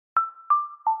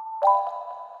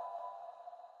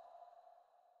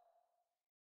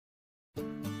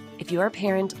If you're a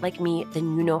parent like me,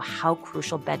 then you know how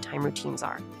crucial bedtime routines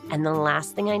are. And the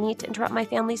last thing I need to interrupt my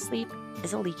family's sleep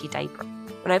is a leaky diaper.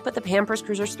 When I put the Pampers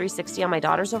Cruisers 360 on my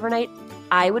daughters overnight,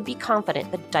 I would be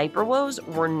confident that diaper woes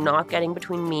were not getting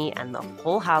between me and the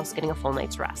whole house getting a full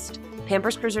night's rest.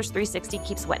 Pampers Cruisers 360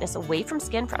 keeps wetness away from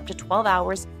skin for up to 12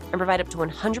 hours and provide up to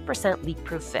 100%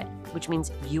 leak-proof fit, which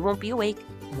means you won't be awake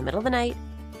in the middle of the night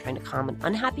trying to calm an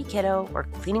unhappy kiddo or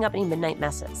cleaning up any midnight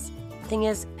messes. The thing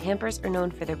is, Pampers are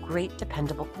known for their great,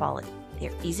 dependable quality.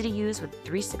 They're easy to use with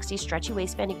 360 stretchy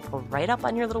waistband you can pull right up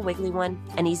on your little wiggly one,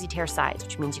 and easy tear sides,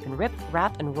 which means you can rip,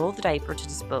 wrap, and roll the diaper to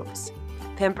dispose.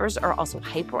 Pampers are also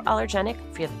hypoallergenic,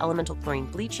 free of elemental chlorine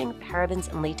bleaching,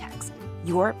 parabens, and latex.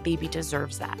 Your baby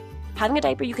deserves that. Having a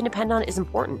diaper you can depend on is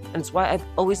important, and it's why I've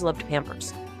always loved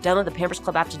Pampers. Download the Pampers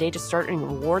Club app today to start earning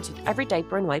rewards with every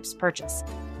diaper and wipes purchase.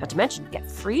 Not to mention, get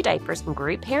free diapers and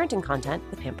great parenting content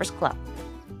with Pampers Club.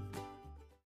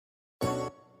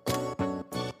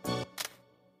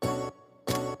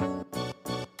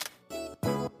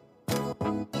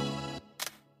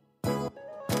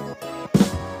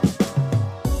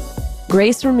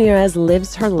 Grace Ramirez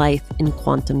lives her life in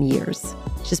quantum years.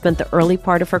 She spent the early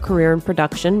part of her career in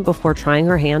production before trying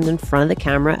her hand in front of the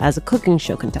camera as a cooking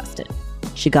show contestant.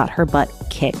 She got her butt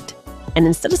kicked, and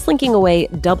instead of slinking away,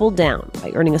 doubled down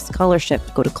by earning a scholarship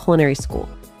to go to culinary school.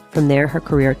 From there, her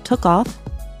career took off,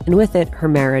 and with it, her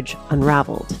marriage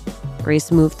unraveled. Grace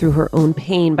moved through her own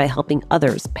pain by helping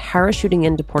others, parachuting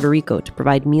into Puerto Rico to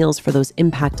provide meals for those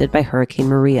impacted by Hurricane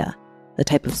Maria, the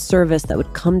type of service that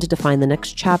would come to define the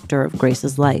next chapter of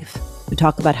Grace's life. We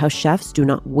talk about how chefs do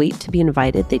not wait to be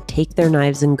invited, they take their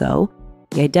knives and go,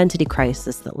 the identity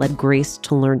crisis that led Grace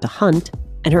to learn to hunt,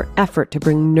 and her effort to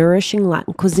bring nourishing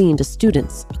Latin cuisine to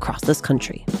students across this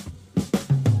country.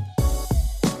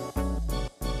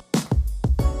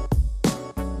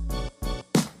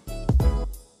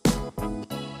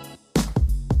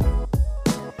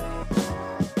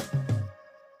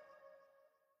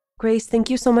 Grace, thank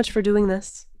you so much for doing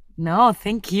this. No,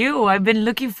 thank you. I've been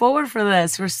looking forward for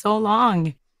this for so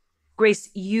long. Grace,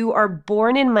 you are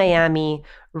born in Miami,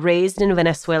 raised in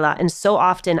Venezuela, and so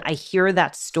often I hear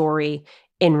that story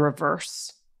in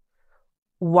reverse.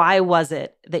 Why was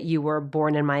it that you were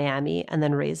born in Miami and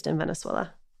then raised in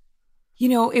Venezuela? You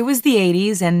know, it was the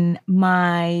 80s and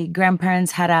my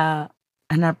grandparents had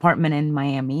an apartment in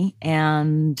Miami.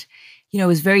 And, you know, it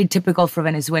was very typical for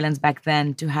Venezuelans back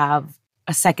then to have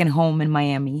a second home in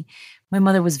Miami. My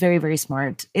mother was very, very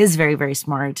smart, is very, very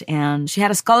smart. And she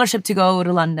had a scholarship to go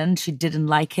to London. She didn't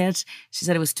like it. She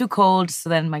said it was too cold. So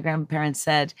then my grandparents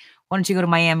said, why don't you go to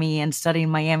Miami and study in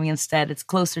Miami instead? It's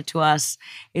closer to us.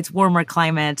 It's warmer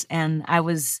climate. And I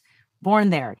was born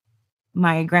there.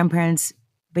 My grandparents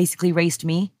basically raised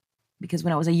me because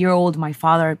when I was a year old, my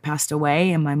father had passed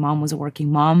away and my mom was a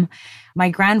working mom. My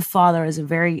grandfather is a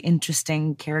very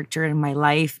interesting character in my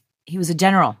life. He was a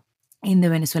general in the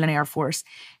Venezuelan Air Force.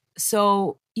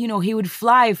 So, you know, he would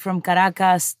fly from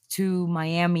Caracas to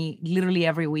Miami literally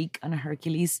every week on a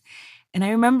Hercules. And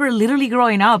I remember literally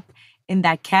growing up in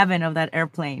that cabin of that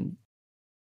airplane.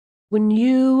 When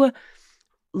you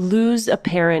lose a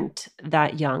parent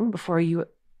that young, before you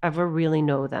ever really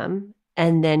know them,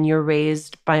 and then you're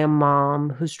raised by a mom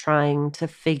who's trying to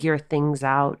figure things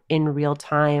out in real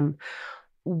time,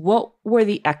 what were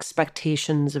the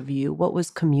expectations of you? What was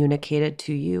communicated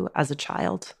to you as a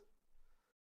child?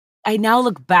 I now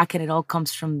look back and it all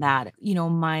comes from that. You know,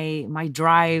 my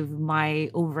drive, my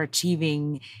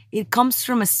overachieving, it comes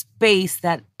from a space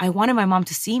that I wanted my mom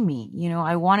to see me. You know,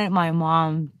 I wanted my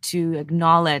mom to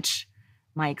acknowledge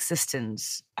my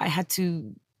existence. I had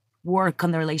to work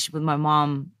on the relationship with my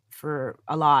mom for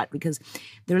a lot because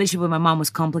the relationship with my mom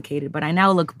was complicated. But I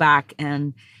now look back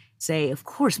and say, of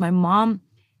course, my mom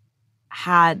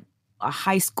had a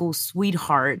high school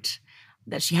sweetheart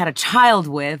that she had a child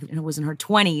with, and it was in her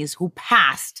 20s, who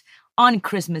passed on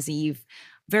Christmas Eve.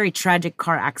 Very tragic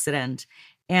car accident.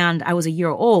 And I was a year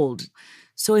old.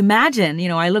 So imagine, you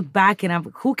know, I look back and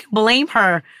who can blame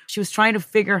her? She was trying to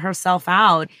figure herself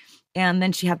out. And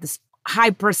then she had this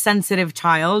hypersensitive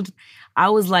child. I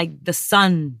was like the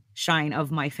sunshine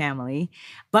of my family.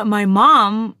 But my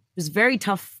mom was very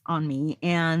tough on me.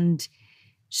 And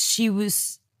she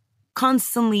was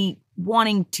constantly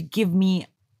wanting to give me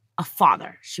a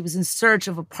father. She was in search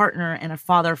of a partner and a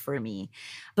father for me,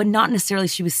 but not necessarily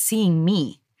she was seeing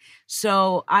me.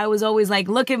 So I was always like,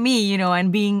 look at me, you know,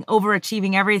 and being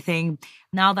overachieving everything.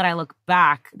 Now that I look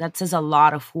back, that says a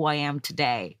lot of who I am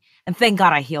today. And thank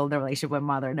God I healed the relationship with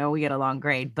mother. No, we get along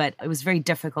great, but it was very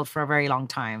difficult for a very long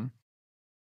time.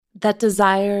 That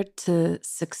desire to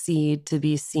succeed, to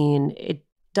be seen, it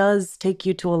does take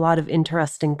you to a lot of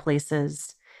interesting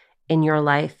places in your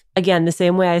life. Again, the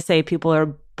same way I say people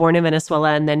are born in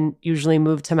Venezuela and then usually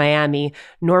move to Miami.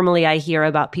 Normally, I hear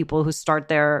about people who start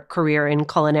their career in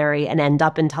culinary and end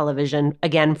up in television.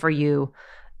 Again, for you,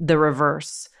 the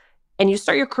reverse. And you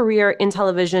start your career in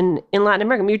television in Latin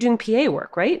America. I mean, you're doing PA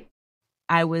work, right?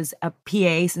 I was a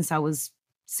PA since I was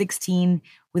 16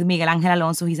 with Miguel Ángel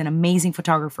Alonso. He's an amazing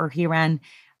photographer. He ran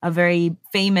a very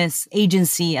famous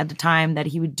agency at the time that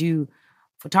he would do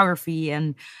photography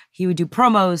and he would do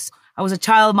promos. I was a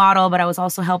child model, but I was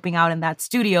also helping out in that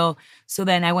studio. So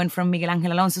then I went from Miguel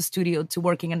Ángel Alonso's studio to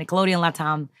working at Nickelodeon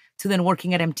Latam, to then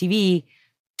working at MTV,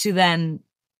 to then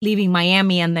leaving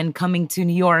Miami and then coming to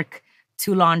New York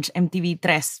to launch MTV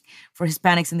Tres for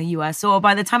Hispanics in the US. So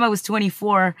by the time I was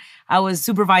 24, I was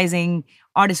supervising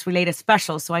artist-related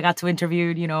specials. So I got to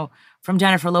interview, from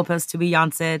Jennifer Lopez to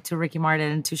Beyonce, to Ricky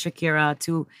Martin, to Shakira,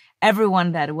 to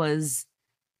everyone that was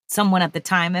someone at the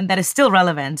time and that is still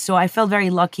relevant. So I felt very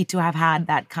lucky to have had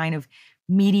that kind of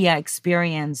media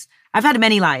experience. I've had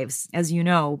many lives, as you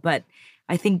know, but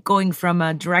I think going from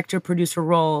a director-producer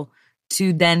role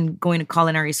to then going to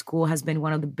culinary school has been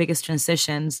one of the biggest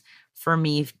transitions for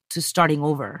me to starting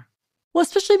over. Well,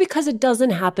 especially because it doesn't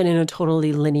happen in a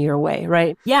totally linear way,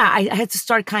 right? Yeah, I had to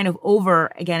start kind of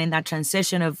over again in that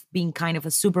transition of being kind of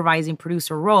a supervising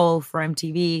producer role for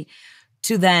MTV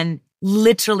to then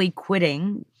literally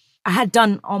quitting. I had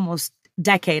done almost a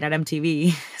decade at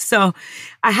MTV, so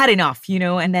I had enough,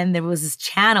 and then there was this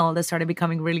channel that started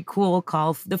becoming really cool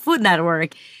called the Food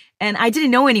Network, and I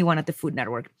didn't know anyone at the Food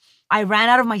Network. I ran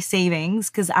out of my savings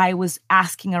because I was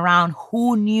asking around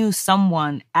who knew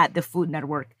someone at the Food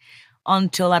Network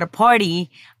until at a party,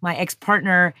 my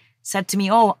ex-partner said to me,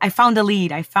 "Oh, I found a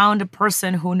lead. I found a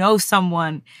person who knows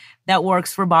someone that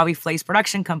works for Bobby Flay's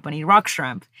production company, Rock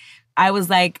Shrimp." I was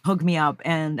like, hook me up.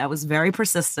 And I was very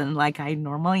persistent, like I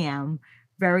normally am,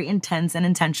 very intense and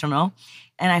intentional.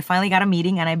 And I finally got a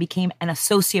meeting and I became an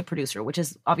associate producer, which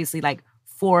is obviously like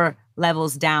 4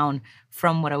 levels down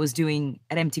from what I was doing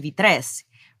at MTV Tres.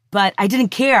 But I didn't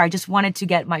care. I just wanted to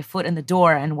get my foot in the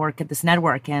door and work at this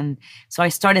network. And so I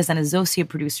started as an associate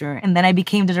producer. And then I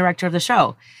became the director of the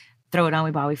show, Throw It On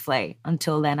with Bobby Flay.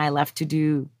 Until then, I left to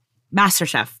do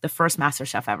MasterChef, the first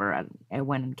MasterChef ever. I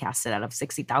went and cast it out of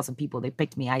 60,000 people. They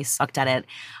picked me. I sucked at it.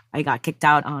 I got kicked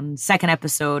out on second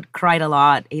episode, cried a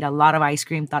lot, ate a lot of ice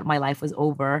cream, thought my life was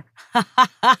over.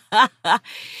 But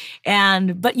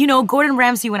Gordon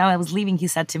Ramsay, when I was leaving, he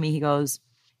said to me, he goes,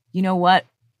 "You know what?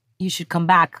 You should come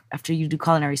back after you do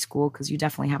culinary school because you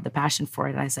definitely have the passion for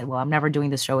it." And I said, "Well, I'm never doing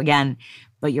this show again,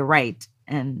 but you're right."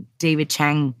 And David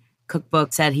Chang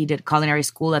cookbook said he did culinary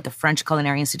school at the French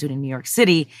Culinary Institute in New York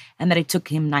City and that it took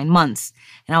him 9 months.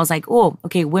 And I was like, oh,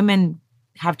 okay, women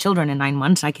have children in 9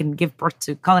 months. I can give birth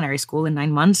to culinary school in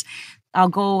 9 months. I'll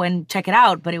go and check it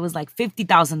out. But it was like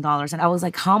 $50,000. And I was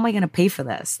like, how am I going to pay for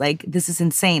this? Like, this is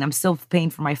insane. I'm still paying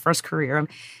for my first career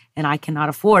and I cannot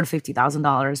afford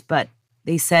 $50,000. But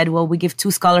they said, well, we give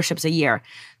 2 scholarships a year.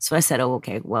 So I said, oh,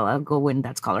 okay, well, I'll go win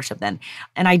that scholarship then.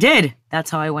 And I did. That's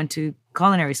how I went to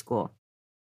culinary school.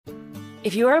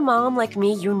 If you're a mom like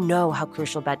me, you know how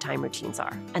crucial bedtime routines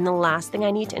are. And the last thing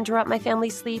I need to interrupt my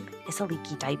family's sleep is a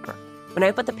leaky diaper. When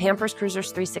I put the Pampers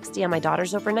Cruisers 360 on my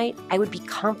daughters overnight, I would be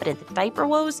confident that diaper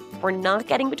woes were not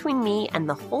getting between me and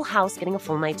the whole house getting a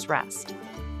full night's rest.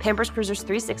 Pampers Cruisers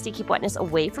 360 keep wetness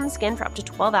away from the skin for up to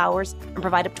 12 hours and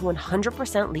provide up to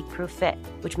 100% leak-proof fit,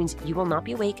 which means you will not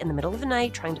be awake in the middle of the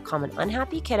night trying to calm an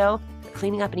unhappy kiddo or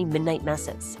cleaning up any midnight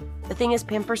messes. The thing is,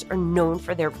 Pampers are known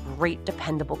for their great,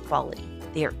 dependable quality.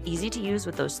 They are easy to use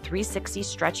with those 360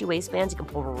 stretchy waistbands you can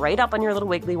pull right up on your little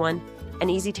wiggly one, and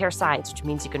easy tear sides, which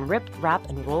means you can rip, wrap,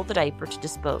 and roll the diaper to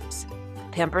dispose.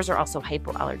 Pampers are also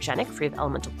hypoallergenic, free of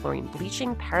elemental chlorine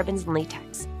bleaching, parabens, and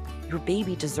latex. Your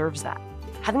baby deserves that.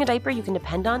 Having a diaper you can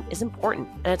depend on is important,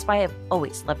 and that's why I've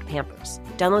always loved Pampers.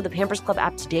 Download the Pampers Club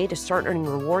app today to start earning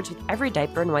rewards with every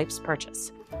diaper and wipes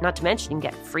purchase. Not to mention, you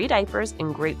can get free diapers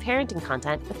and great parenting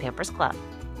content with Pampers Club.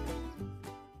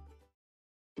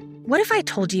 What if I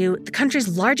told you the country's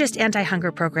largest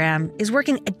anti-hunger program is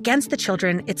working against the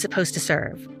children it's supposed to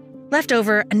serve?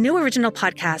 Leftover, a new original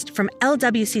podcast from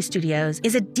LWC Studios,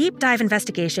 is a deep dive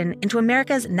investigation into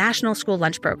America's National School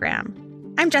Lunch Program.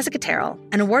 I'm Jessica Terrell,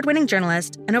 an award-winning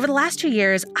journalist, and over the last 2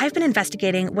 years, I've been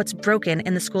investigating what's broken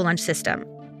in the school lunch system.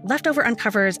 Leftover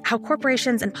uncovers how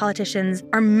corporations and politicians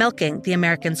are milking the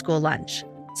American school lunch.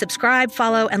 Subscribe,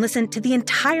 follow, and listen to the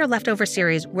entire Leftover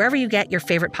series wherever you get your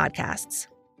favorite podcasts.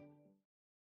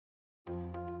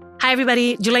 Hi,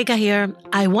 everybody. Juleka here.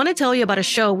 I want to tell you about a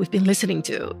show we've been listening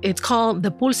to. It's called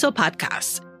the Pulso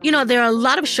Podcast. You know, there are a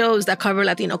lot of shows that cover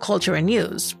Latino culture and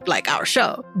news, like our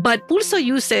show. But Pulso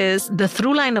uses the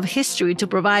through line of history to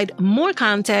provide more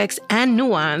context and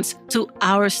nuance to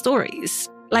our stories.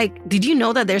 Like, did you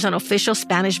know that there's an official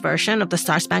Spanish version of the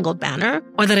Star-Spangled Banner?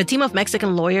 Or that a team of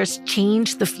Mexican lawyers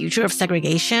changed the future of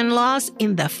segregation laws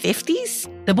in the 50s?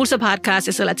 The Pulso Podcast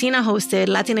is a Latina-hosted,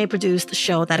 Latina-produced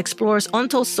show that explores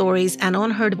untold stories and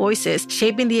unheard voices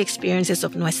shaping the experiences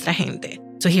of nuestra gente.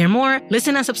 To hear more,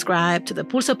 listen and subscribe to the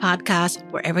Pulso Podcast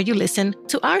wherever you listen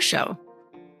to our show.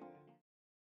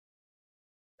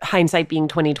 Hindsight being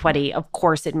 2020, of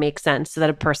course, it makes sense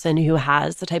that a person who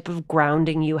has the type of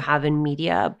grounding you have in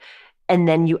media, and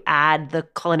then you add the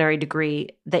culinary degree,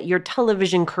 that your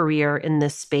television career in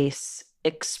this space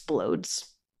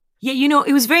explodes. Yeah,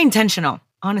 it was very intentional,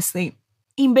 honestly.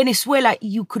 In Venezuela,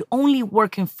 you could only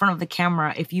work in front of the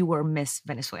camera if you were Miss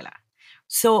Venezuela.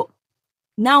 So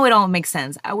now it all makes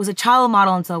sense. I was a child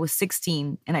model until I was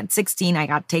 16. And at 16, I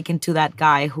got taken to that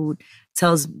guy who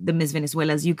tells the Miss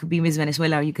Venezuelas, you could be Miss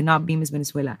Venezuela or you cannot be Miss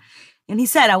Venezuela. And he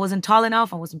said I wasn't tall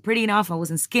enough, I wasn't pretty enough, I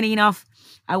wasn't skinny enough,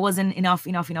 I wasn't enough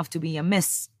to be a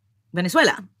Miss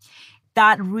Venezuela.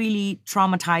 That really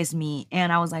traumatized me.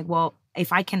 And I was like, well,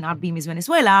 if I cannot be Miss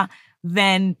Venezuela,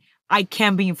 then I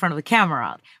can't be in front of the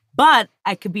camera. But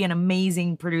I could be an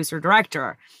amazing producer,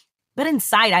 director. But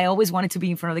inside, I always wanted to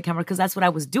be in front of the camera because that's what I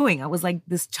was doing. I was like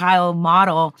this child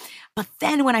model. But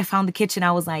then when I found the kitchen,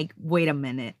 I was like, wait a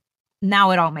minute.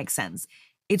 Now it all makes sense.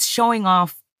 It's showing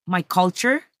off my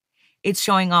culture. It's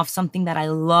showing off something that I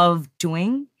love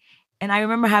doing. And I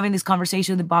remember having this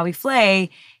conversation with Bobby Flay.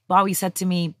 Bobby said to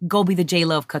me, go be the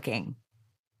J-Lo of cooking.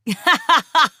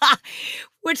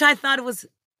 Which I thought was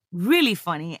really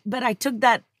funny. But I took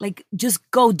that, like,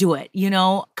 just go do it,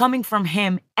 coming from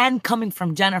him and coming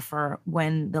from Jennifer.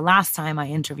 When the last time I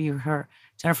interviewed her,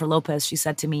 Jennifer Lopez, she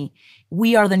said to me,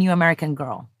 we are the new American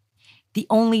girl. The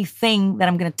only thing that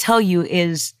I'm going to tell you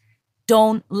is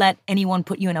don't let anyone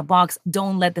put you in a box.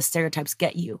 Don't let the stereotypes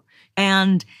get you.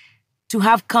 And to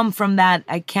have come from that,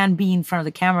 I can't be in front of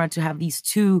the camera, to have these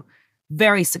two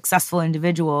very successful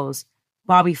individuals,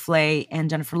 Bobby Flay and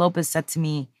Jennifer Lopez, said to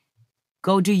me,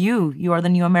 go do you. You are the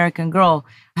new American girl.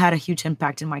 Had a huge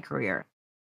impact in my career.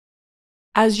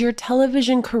 As your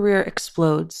television career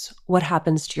explodes, what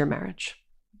happens to your marriage?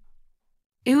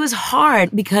 It was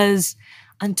hard because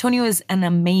Antonio is an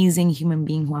amazing human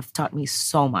being who have taught me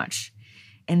so much.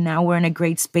 And now we're in a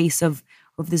great space of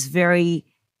this very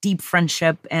deep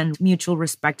friendship and mutual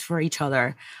respect for each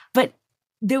other. But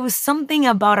there was something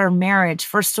about our marriage.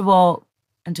 First of all,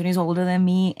 Antonio's older than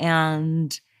me,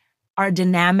 and our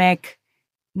dynamic,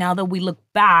 now that we look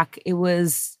back, it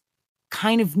was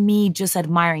kind of me just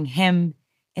admiring him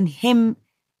and him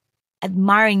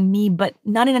admiring me, but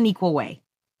not in an equal way.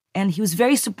 And he was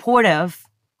very supportive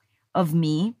of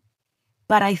me.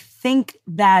 But I think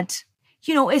that,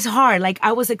 it's hard. Like,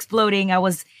 I was exploding.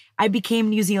 I became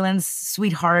New Zealand's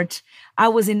sweetheart. I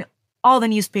was in all the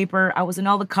newspaper. I was in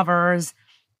all the covers.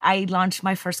 I launched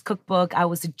my first cookbook. I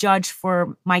was a judge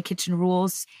for My Kitchen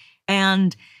Rules.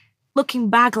 And looking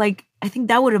back, like, I think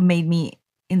that would have made me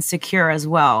insecure as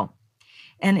well.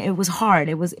 And it was hard.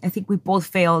 I think we both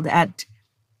failed at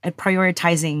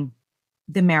prioritizing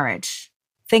the marriage.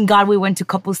 Thank God we went to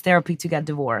couples therapy to get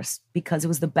divorced, because it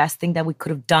was the best thing that we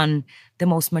could have done, the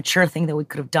most mature thing that we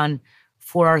could have done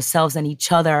for ourselves and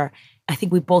each other. I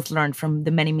think we both learned from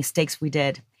the many mistakes we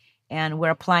did, and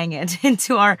we're applying it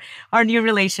into our new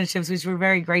relationships, which we're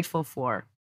very grateful for.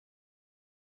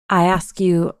 I ask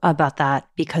you about that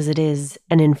because it is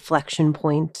an inflection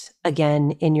point,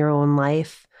 again, in your own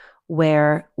life,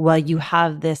 where while you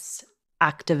have this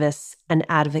activist and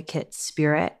advocate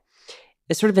spirit,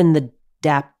 it's sort of in the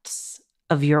depths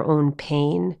of your own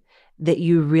pain that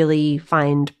you really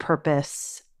find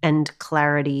purpose and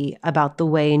clarity about the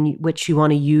way in which you want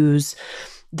to use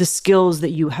the skills that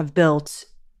you have built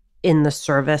in the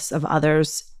service of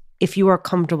others. If you are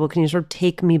comfortable, can you sort of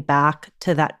take me back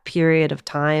to that period of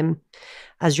time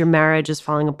as your marriage is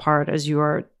falling apart, as you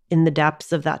are in the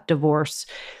depths of that divorce,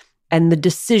 and the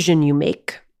decision you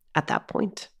make at that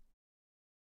point?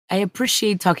 I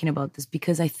appreciate talking about this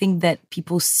because I think that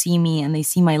people see me and they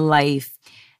see my life,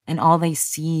 and all they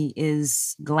see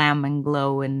is glam and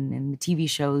glow and the TV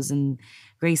shows and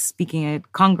Grace speaking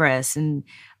at Congress. And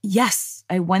yes,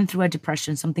 I went through a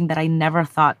depression, something that I never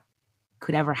thought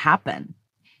could ever happen.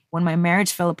 When my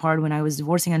marriage fell apart, when I was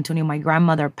divorcing Antonio, my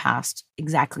grandmother passed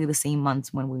exactly the same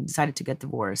month when we decided to get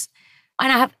divorced.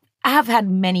 And I have had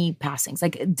many passings.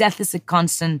 Like, death is a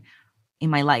constant in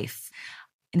my life.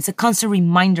 And it's a constant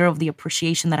reminder of the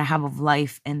appreciation that I have of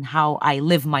life and how I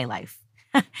live my life.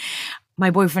 My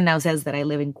boyfriend now says that I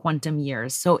live in quantum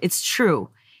years. So it's true.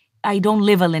 I don't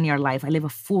live a linear life. I live a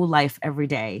full life every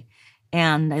day.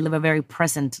 And I live a very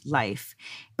present life.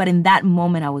 But in that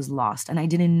moment, I was lost. And I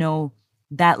didn't know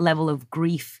that level of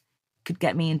grief could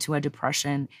get me into a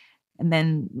depression. And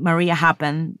then Maria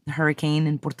happened, the hurricane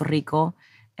in Puerto Rico.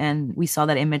 And we saw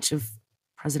that image of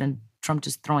President Trump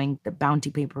just throwing the bounty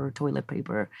paper, toilet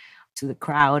paper to the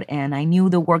crowd. And I knew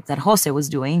the work that Jose was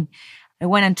doing. I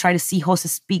went and tried to see Jose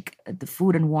speak at the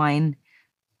Food and Wine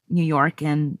New York.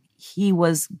 And he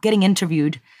was getting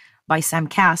interviewed by Sam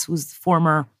Cass, who's the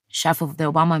former chef of the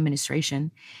Obama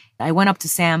administration. I went up to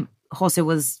Sam. Jose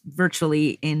was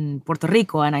virtually in Puerto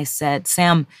Rico. And I said,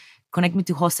 Sam, connect me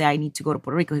to Jose. I need to go to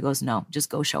Puerto Rico. He goes, no, just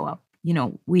go show up. You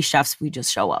know, we chefs, we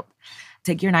just show up.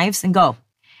 Take your knives and go.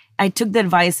 I took the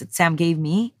advice that Sam gave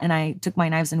me and I took my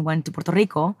knives and went to Puerto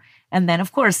Rico. And then,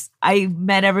 of course, I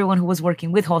met everyone who was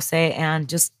working with Jose and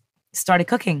just started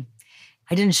cooking.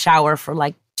 I didn't shower for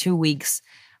like 2 weeks.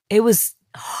 It was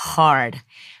hard.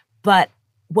 But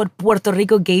what Puerto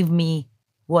Rico gave me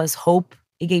was hope.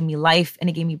 It gave me life and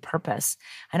it gave me purpose.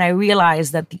 And I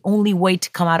realized that the only way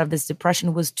to come out of this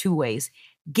depression was 2 ways: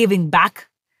 giving back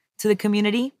to the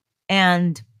community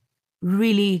and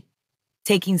really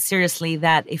taking seriously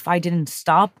that if I didn't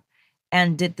stop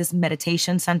and did this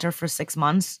meditation center for 6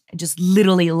 months, I just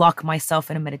literally lock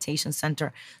myself in a meditation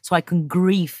center so I can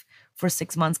grieve for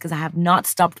 6 months because I have not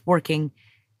stopped working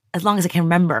as long as I can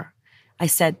remember. I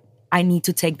said, I need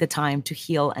to take the time to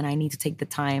heal and I need to take the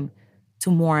time to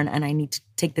mourn and I need to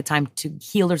take the time to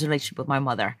heal this relationship with my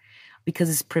mother because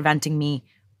it's preventing me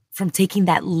from taking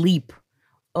that leap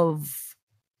of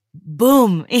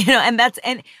boom,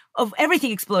 and of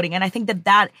everything exploding. And I think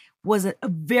that was a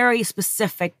very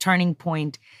specific turning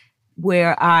point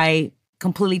where I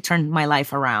completely turned my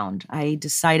life around. I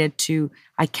decided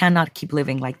I cannot keep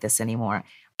living like this anymore.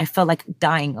 I felt like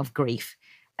dying of grief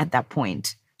at that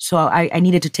point. So I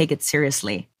needed to take it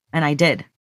seriously, and I did.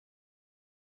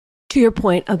 To your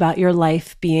point about your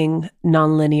life being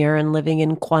nonlinear and living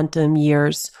in quantum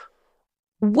years,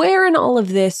 where in all of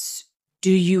this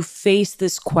do you face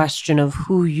this question of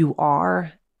who you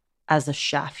are as a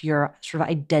chef, your sort of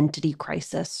identity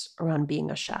crisis around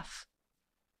being a chef?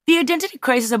 The identity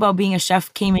crisis about being a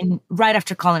chef came in right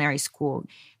after culinary school,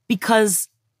 because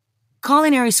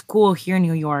culinary school here in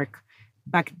New York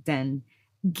back then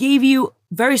gave you a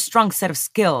very strong set of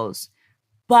skills.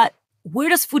 But where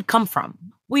does food come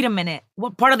from? Wait a minute,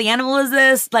 what part of the animal is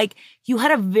this? Like, you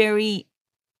had a very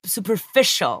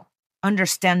superficial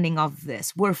understanding of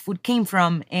this, where food came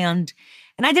from. And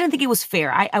I didn't think it was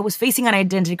fair. I was facing an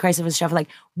identity crisis as a chef. Like,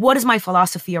 what is my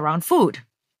philosophy around food?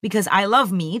 Because I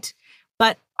love meat,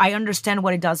 but I understand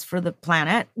what it does for the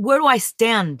planet. Where do I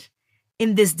stand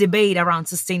in this debate around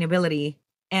sustainability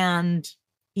and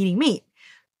eating meat?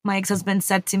 My ex-husband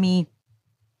said to me,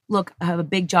 look, I have a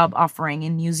big job offering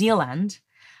in New Zealand.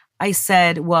 I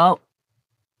said, well,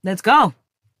 let's go.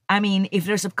 I mean, if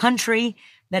there's a country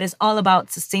that is all about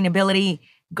sustainability,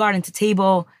 garden to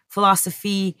table,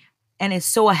 philosophy, and is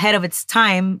so ahead of its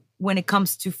time when it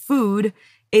comes to food,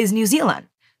 is New Zealand.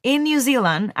 In New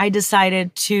Zealand, I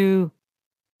decided to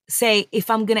say, if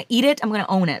I'm going to eat it, I'm going to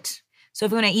own it. So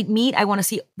if I'm going to eat meat, I want to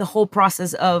see the whole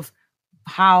process of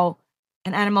how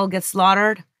an animal gets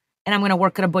slaughtered, and I'm going to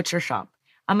work at a butcher shop.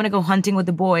 I'm going to go hunting with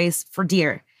the boys for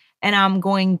deer, and I'm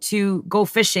going to go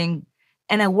fishing,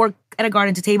 and I work at a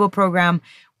garden to table program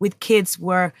with kids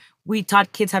where we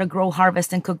taught kids how to grow,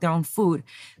 harvest, and cook their own food.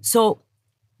 So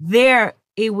there,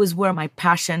 it was where my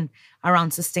passion around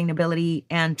sustainability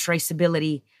and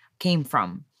traceability came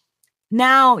from.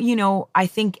 Now, I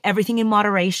think everything in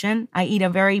moderation. I eat a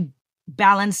very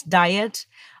balanced diet.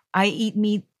 I eat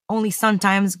meat only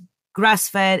sometimes,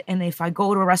 grass-fed. And if I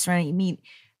go to a restaurant and eat meat,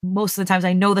 most of the times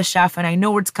I know the chef and I know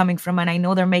where it's coming from and I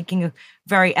know they're making a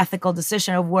very ethical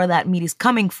decision of where that meat is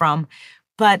coming from.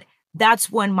 But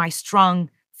that's when my strong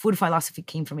food philosophy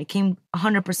came from. It came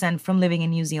 100% from living in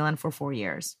New Zealand for 4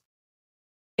 years.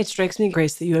 It strikes me,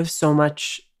 Grace, that you have so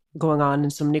much going on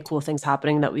and so many cool things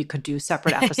happening that we could do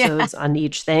separate episodes on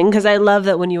each thing. Because I love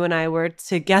that when you and I were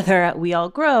together at We All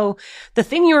Grow, the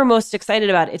thing you were most excited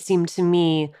about, it seemed to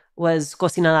me, was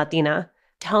Cocina Latina.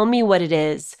 Tell me what it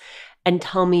is and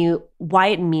tell me why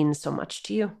it means so much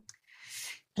to you.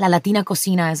 La Latina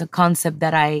Cocina is a concept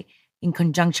that I, in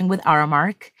conjunction with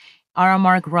Aramark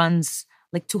runs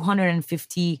like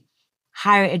 250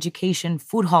 higher education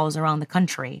food halls around the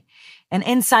country. And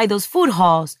inside those food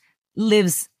halls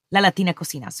lives La Latina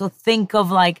Cocina. So think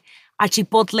of like a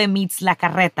Chipotle meets La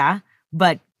Carreta,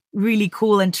 but really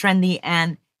cool and trendy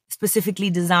and specifically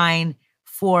designed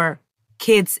for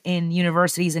kids in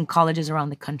universities and colleges around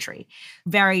the country.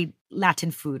 Very Latin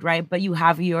food, right? But you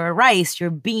have your rice, your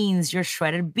beans, your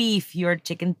shredded beef, your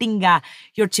chicken tinga,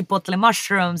 your chipotle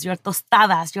mushrooms, your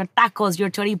tostadas, your tacos, your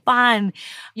choripan,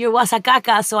 your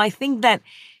guasacaca. So I think that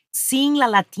seeing La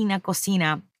Latina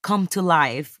Cocina come to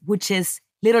life, which is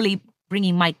literally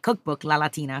bringing my cookbook, La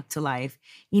Latina, to life,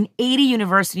 in 80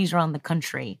 universities around the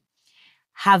country,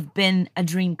 have been a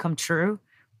dream come true.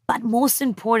 But most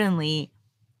importantly,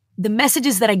 the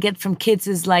messages that I get from kids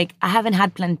is like, I haven't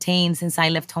had plantain since I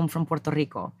left home from Puerto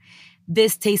Rico.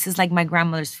 This tastes like my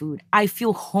grandmother's food. I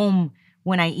feel home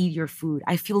when I eat your food.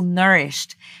 I feel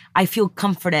nourished. I feel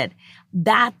comforted.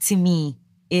 That to me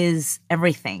is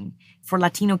everything. For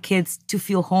Latino kids to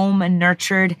feel home and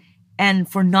nurtured, and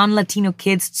for non-Latino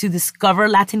kids to discover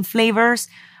Latin flavors.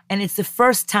 And it's the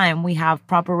first time we have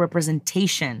proper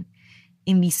representation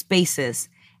in these spaces.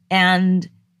 And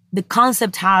the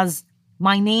concept has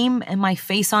my name and my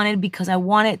face on it because I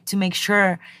wanted to make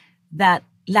sure that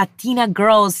Latina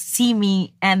girls see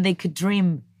me and they could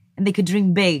dream, and they could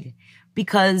dream big,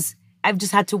 because I've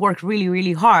just had to work really,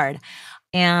 really hard.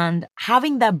 And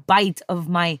having that bite of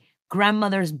my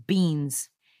grandmother's beans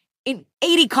in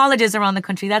 80 colleges around the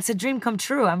country, that's a dream come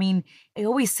true. I mean, I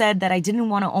always said that I didn't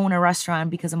want to own a restaurant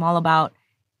because I'm all about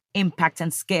impact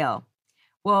and scale.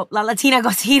 Well, La Latina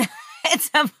Cocina, it's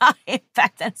about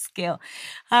impact and scale.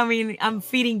 I mean, I'm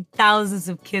feeding thousands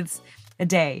of kids a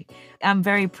day. I'm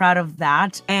very proud of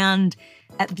that. And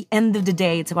at the end of the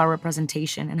day, it's about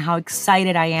representation and how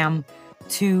excited I am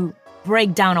to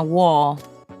break down a wall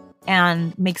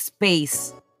and make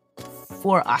space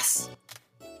for us.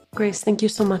 Grace, thank you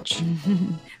so much.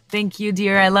 Thank you,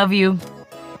 dear. I love you.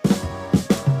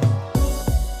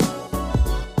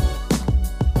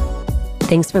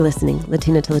 Thanks for listening.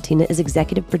 Latina to Latina is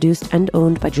executive produced and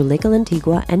owned by Juleka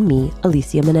Lantigua and me,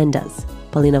 Alicia Menendez.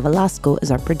 Paulina Velasco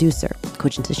is our producer.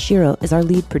 Kojin Tashiro is our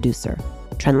lead producer.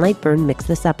 Trent Lightburn mixed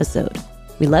this episode.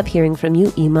 We love hearing from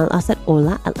you. Email us at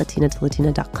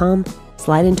hola@latinatolatina.com.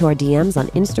 Slide into our DMs on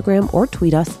Instagram or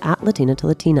tweet us at Latina to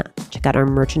Latina. Check out our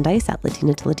merchandise at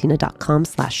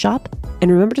latinatolatina.com/shop.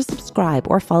 And remember to subscribe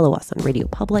or follow us on Radio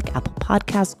Public, Apple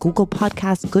Podcasts, Google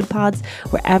Podcasts, Good Pods,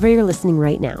 wherever you're listening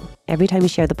right now. Every time you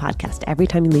share the podcast, every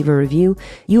time you leave a review,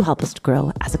 you help us to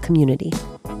grow as a community.